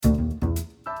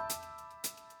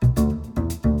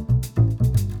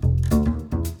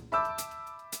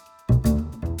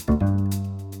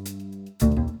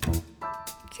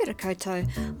koutou,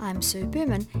 I'm Sue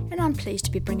Berman and I'm pleased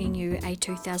to be bringing you a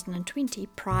 2020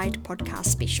 Pride podcast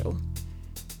special.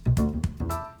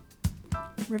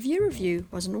 Review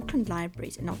was an Auckland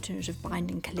Libraries and Alternative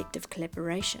Binding collective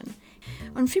collaboration.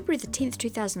 On February the 10th,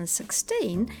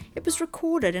 2016, it was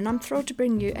recorded and I'm thrilled to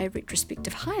bring you a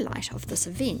retrospective highlight of this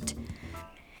event.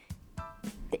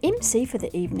 The MC for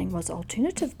the evening was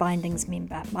Alternative Bindings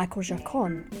member Michael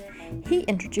Jacon. He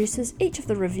introduces each of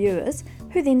the reviewers,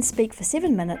 who then speak for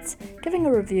 7 minutes, giving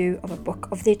a review of a book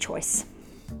of their choice.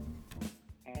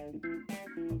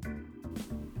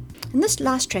 In this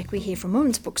last track we hear from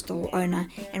women's bookstall owner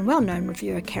and well-known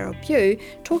reviewer Carol Bew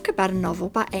talk about a novel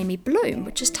by Amy Bloom,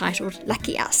 which is titled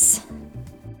Lucky Us.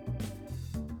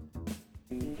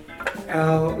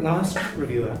 Our last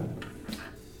reviewer,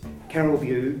 Carol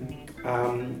Bew,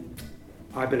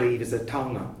 I believe is a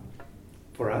taonga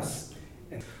for us,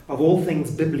 of all things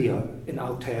biblio in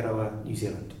Aotearoa, New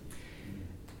Zealand.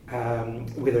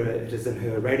 Whether it is in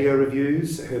her radio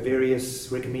reviews, her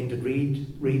various recommended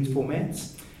reads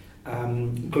formats,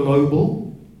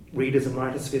 global readers and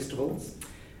writers festivals,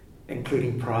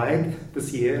 including Pride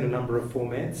this year in a number of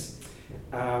formats.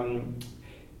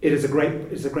 It is a great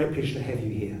pleasure to have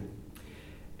you here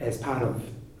as part of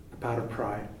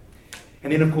Pride.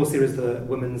 And then, of course, there is the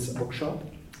Women's Bookshop,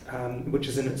 which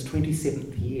is in its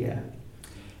 27th year.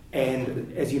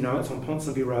 And as you know, it's on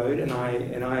Ponsonby Road, and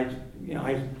I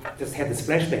just had this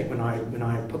flashback when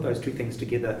I put those two things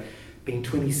together, being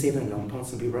 27 on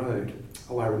Ponsonby Road.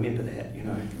 Oh, I remember that,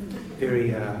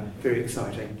 very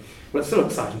exciting. Well, it's still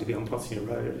exciting to be on Ponsonby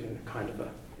Road,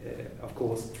 of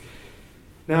course.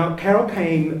 Now, Carol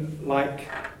came, like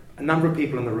a number of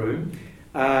people in the room,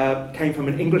 came from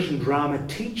an English and drama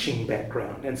teaching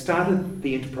background and started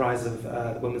the enterprise of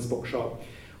the Women's Bookshop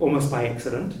almost by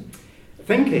accident,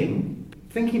 thinking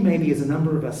maybe, as a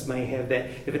number of us may have, that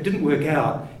if it didn't work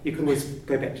out, you could always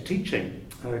go back to teaching.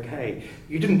 Okay,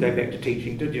 you didn't go back to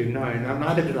teaching, did you? No,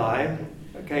 neither did I.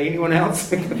 Okay, anyone else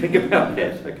think about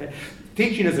that? Okay,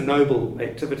 teaching is a noble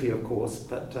activity, of course,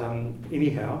 but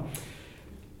anyhow,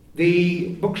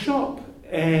 the bookshop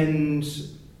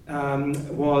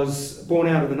was born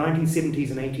out of the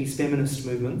 1970s and 80s feminist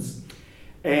movements,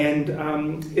 and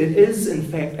it is, in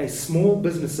fact, a small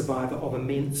business survivor of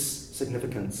immense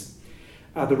significance.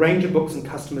 The range of books and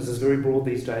customers is very broad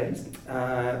these days,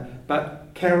 but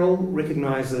Carol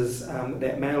recognises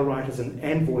that male writers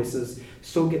and voices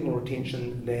still get more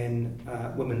attention than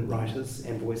women writers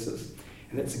and voices.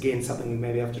 And that's, again, something we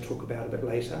may be able to talk about a bit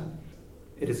later.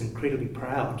 It is incredibly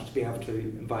proud to be able to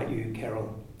invite you,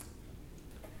 Carol,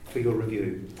 for your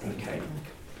review. Okay.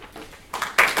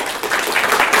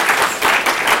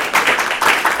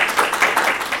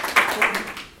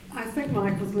 I think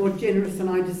Michael's more generous than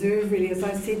I deserve, really. As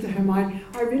I said to him, I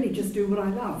really just do what I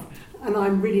love, and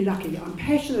I'm really lucky. I'm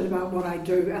passionate about what I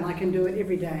do, and I can do it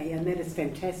every day, and that is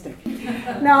fantastic.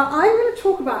 Now, I'm going to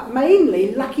talk about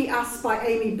mainly Lucky Us by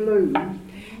Amy Bloom,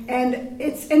 and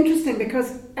it's interesting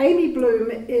because Amy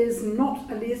Bloom is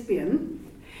not a lesbian,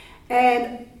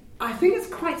 and I think it's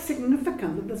quite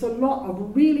significant that there's a lot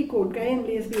of really good gay and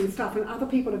lesbian stuff, and other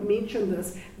people have mentioned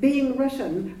this, being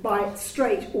written by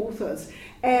straight authors.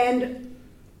 And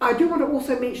I do want to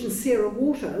also mention Sarah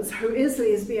Waters, who is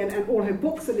lesbian and all her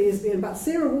books are lesbian, but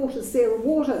Sarah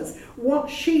Waters,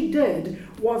 what she did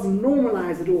was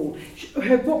normalise it all.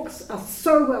 Her books are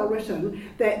so well written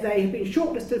that they have been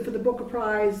shortlisted for the Booker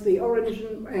Prize, the Orange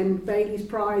and Bailey's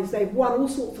Prize. They've won all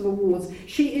sorts of awards.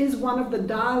 She is one of the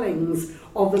darlings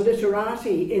of the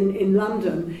literati in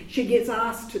London. She gets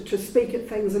asked to speak at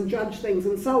things and judge things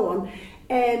and so on.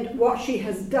 And what she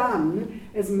has done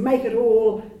is make it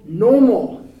all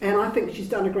normal. And I think she's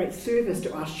done a great service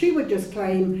to us. She would just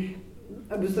claim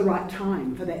it was the right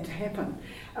time for that to happen.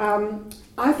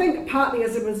 I think partly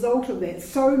as a result of that,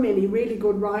 so many really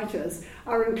good writers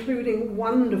are including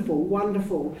wonderful,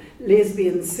 wonderful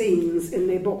lesbian scenes in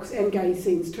their books, and gay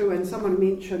scenes too. And someone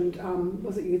mentioned,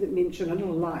 was it you that mentioned A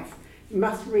Little Life? You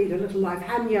must read A Little Life.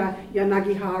 Hanya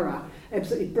Yanagihara,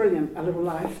 absolutely brilliant, A Little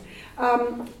Life.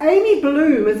 Amy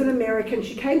Bloom is an American.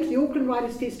 She came to the Auckland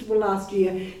Writers' Festival last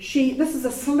year. This is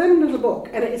a slim little book,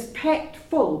 and it is packed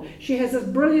full. She has this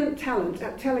brilliant talent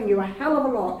at telling you a hell of a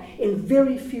lot in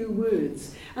very few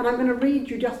words. And I'm going to read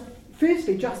you just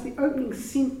the opening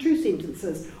two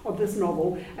sentences of this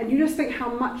novel, and you just think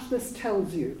how much this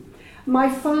tells you. My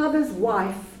father's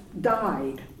wife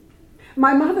died.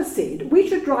 My mother said we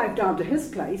should drive down to his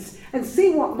place and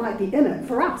see what might be in it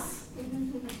for us.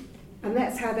 And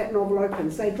that's how that novel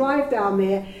opens. They drive down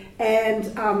there, and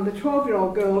the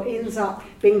 12-year-old girl ends up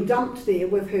being dumped there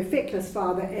with her feckless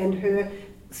father and her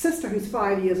sister who's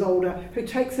 5 years older who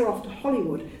takes her off to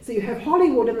Hollywood. So you have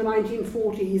Hollywood in the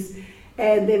 1940s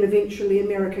and then eventually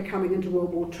America coming into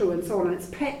World War II and so on, and it's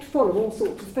packed full of all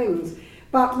sorts of things.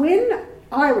 But when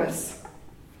Iris,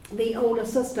 the older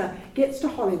sister, gets to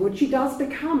Hollywood, she does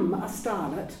become a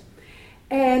starlet,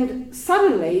 and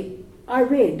suddenly I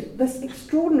read this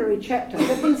extraordinary chapter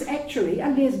that is actually a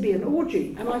lesbian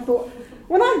orgy, and I thought,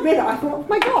 when I read it, I thought, oh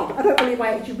my God, I don't believe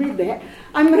I actually read that.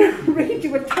 I'm going to read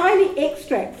you a tiny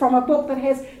extract from a book that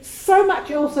has so much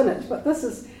else in it, but this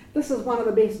is one of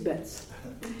the best bits.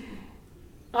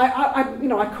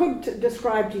 I could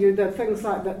describe to you the things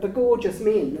like the gorgeous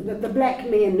men, the black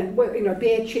men,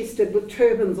 bare-chested with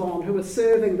turbans on, who were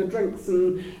serving the drinks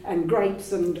and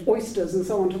grapes and oysters and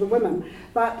so on to the women.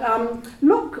 But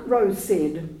look, Rose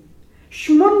said,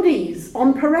 schmundies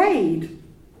on parade.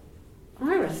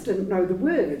 Iris didn't know the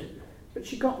word, but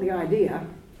she got the idea.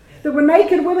 There were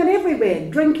naked women everywhere,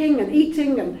 drinking and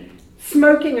eating and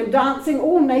smoking and dancing,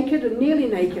 all naked and nearly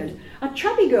naked. A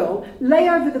chubby girl lay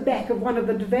over the back of one of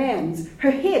the divans,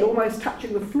 her head almost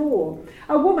touching the floor.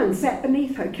 A woman sat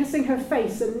beneath her, kissing her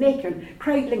face and neck and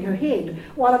cradling her head,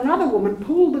 while another woman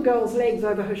pulled the girl's legs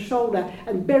over her shoulder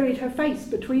and buried her face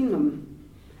between them.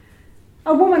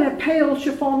 A woman in a pale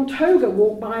chiffon toga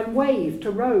walked by and waved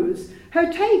to Rose.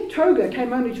 Her toga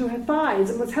came only to her thighs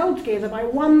and was held together by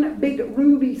one big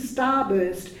ruby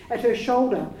starburst at her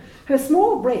shoulder. Her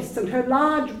small breasts and her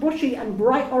large, bushy and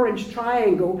bright orange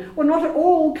triangle were not at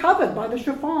all covered by the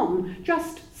chiffon,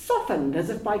 just softened as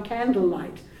if by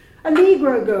candlelight. A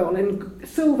Negro girl in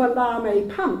silver lame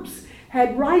pumps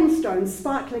had rhinestones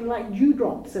sparkling like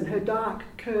dewdrops in her dark,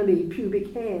 curly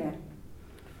pubic hair.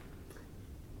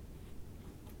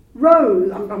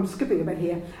 Rose, I'm skipping a bit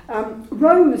here,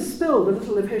 Rose spilled a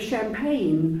little of her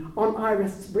champagne on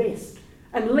Iris' breast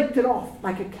and licked it off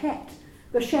like a cat.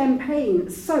 The champagne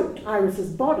soaked Iris's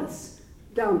bodice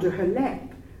down to her lap,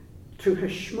 to her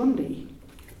schmundi.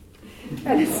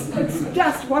 And it's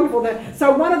just wonderful.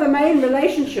 So one of the main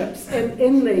relationships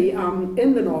in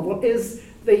the novel is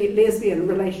the lesbian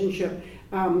relationship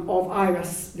of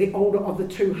Iris, the older of the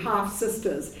two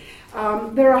half-sisters.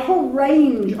 There are a whole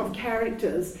range of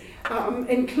characters,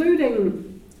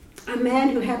 including a man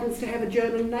who happens to have a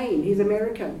German name. He's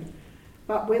American.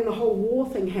 But when the whole war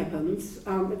thing happens,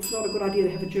 it's not a good idea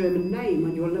to have a German name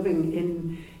when you're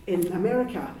living in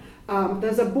America.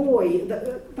 There's a boy,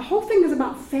 the whole thing is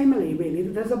about family really.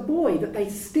 There's a boy that they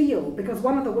steal because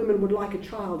one of the women would like a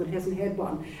child and hasn't had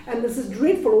one. And there's this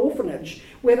dreadful orphanage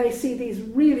where they see these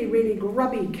really, really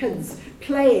grubby kids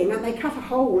playing, and they cut a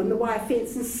hole in the wire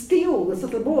fence and steal this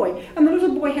little boy. And the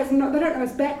little boy they don't know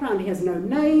his background, he has no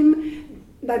name,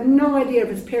 they have no idea of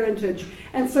his parentage.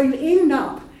 And so you end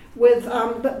up with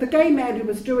the gay man who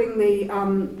was doing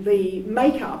the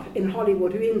makeup in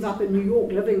Hollywood, who ends up in New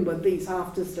York living with these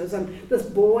half-sisters, and this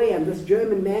boy and this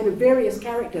German man and various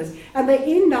characters, and they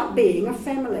end up being a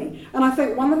family. And I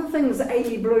think one of the things that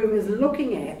Amy Bloom is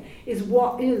looking at is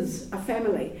what is a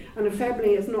family. And a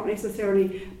family is not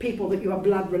necessarily people that you are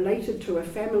blood related to. A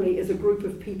family is a group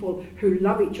of people who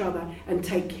love each other and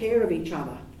take care of each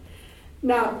other.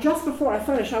 Now, just before I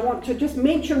finish, I want to just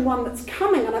mention one that's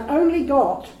coming, and I've only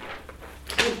got,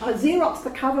 I Xeroxed the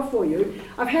cover for you.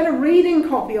 I've had a reading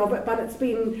copy of it, but it's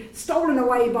been stolen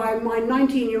away by my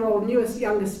 19-year-old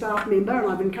youngest staff member,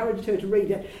 and I've encouraged her to read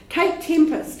it. Kate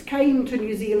Tempest came to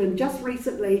New Zealand just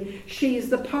recently. She's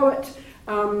the poet,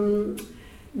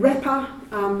 rapper,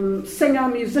 singer,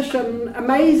 musician,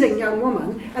 amazing young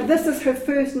woman, and this is her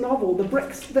first novel, The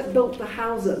Bricks That Built the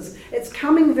Houses. It's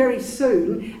coming very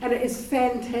soon, and it is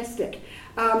fantastic.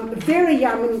 Very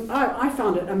young, and I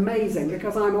found it amazing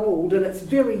because I'm old, and it's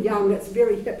very young, it's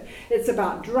very hip. It's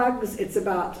about drugs, it's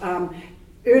about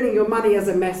earning your money as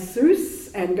a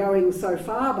masseuse and going so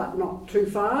far but not too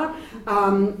far.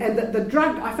 And the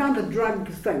drug, I found the drug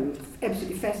thing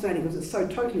absolutely fascinating because it's so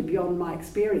totally beyond my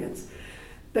experience.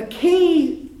 The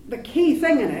key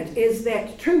thing in it is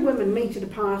that two women meet at a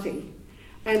party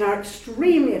and are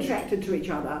extremely attracted to each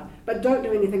other, but don't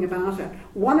do anything about it.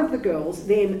 One of the girls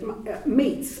then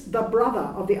meets the brother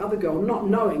of the other girl, not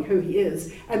knowing who he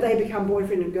is, and they become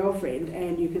boyfriend and girlfriend,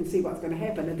 and you can see what's going to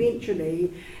happen.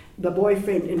 Eventually, the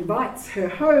boyfriend invites her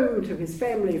home to his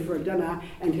family for a dinner,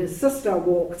 and his sister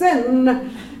walks in, and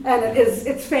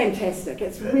it's fantastic.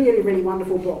 It's really, really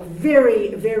wonderful book.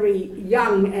 Very, very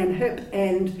young and hip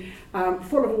and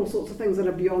full of all sorts of things that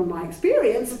are beyond my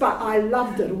experience, but I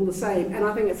loved it all the same, and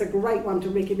I think it's a great one to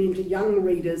recommend to young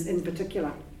readers in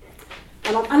particular.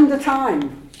 And I'm under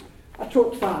time. I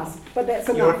talked fast, but that's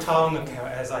enough. You're a taonga,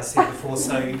 as I said before,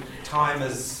 so time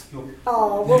is your...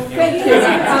 Oh, well, thank you.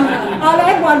 I'll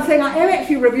add one thing. I am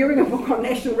actually reviewing a book on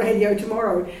national radio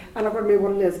tomorrow, and I've got to remember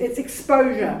what it is. It's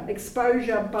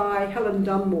Exposure by Helen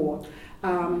Dunmore.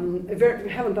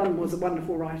 Helen Dunmore is a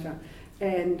wonderful writer,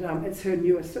 and it's her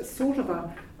newest. It's sort of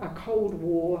a Cold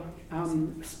War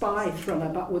spy thriller,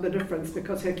 but with a difference,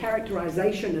 because her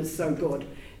characterisation is so good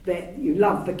that you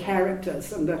love the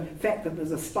characters, and the fact that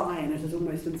there's a spy in it is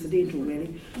almost incidental,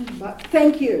 really. But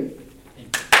thank you.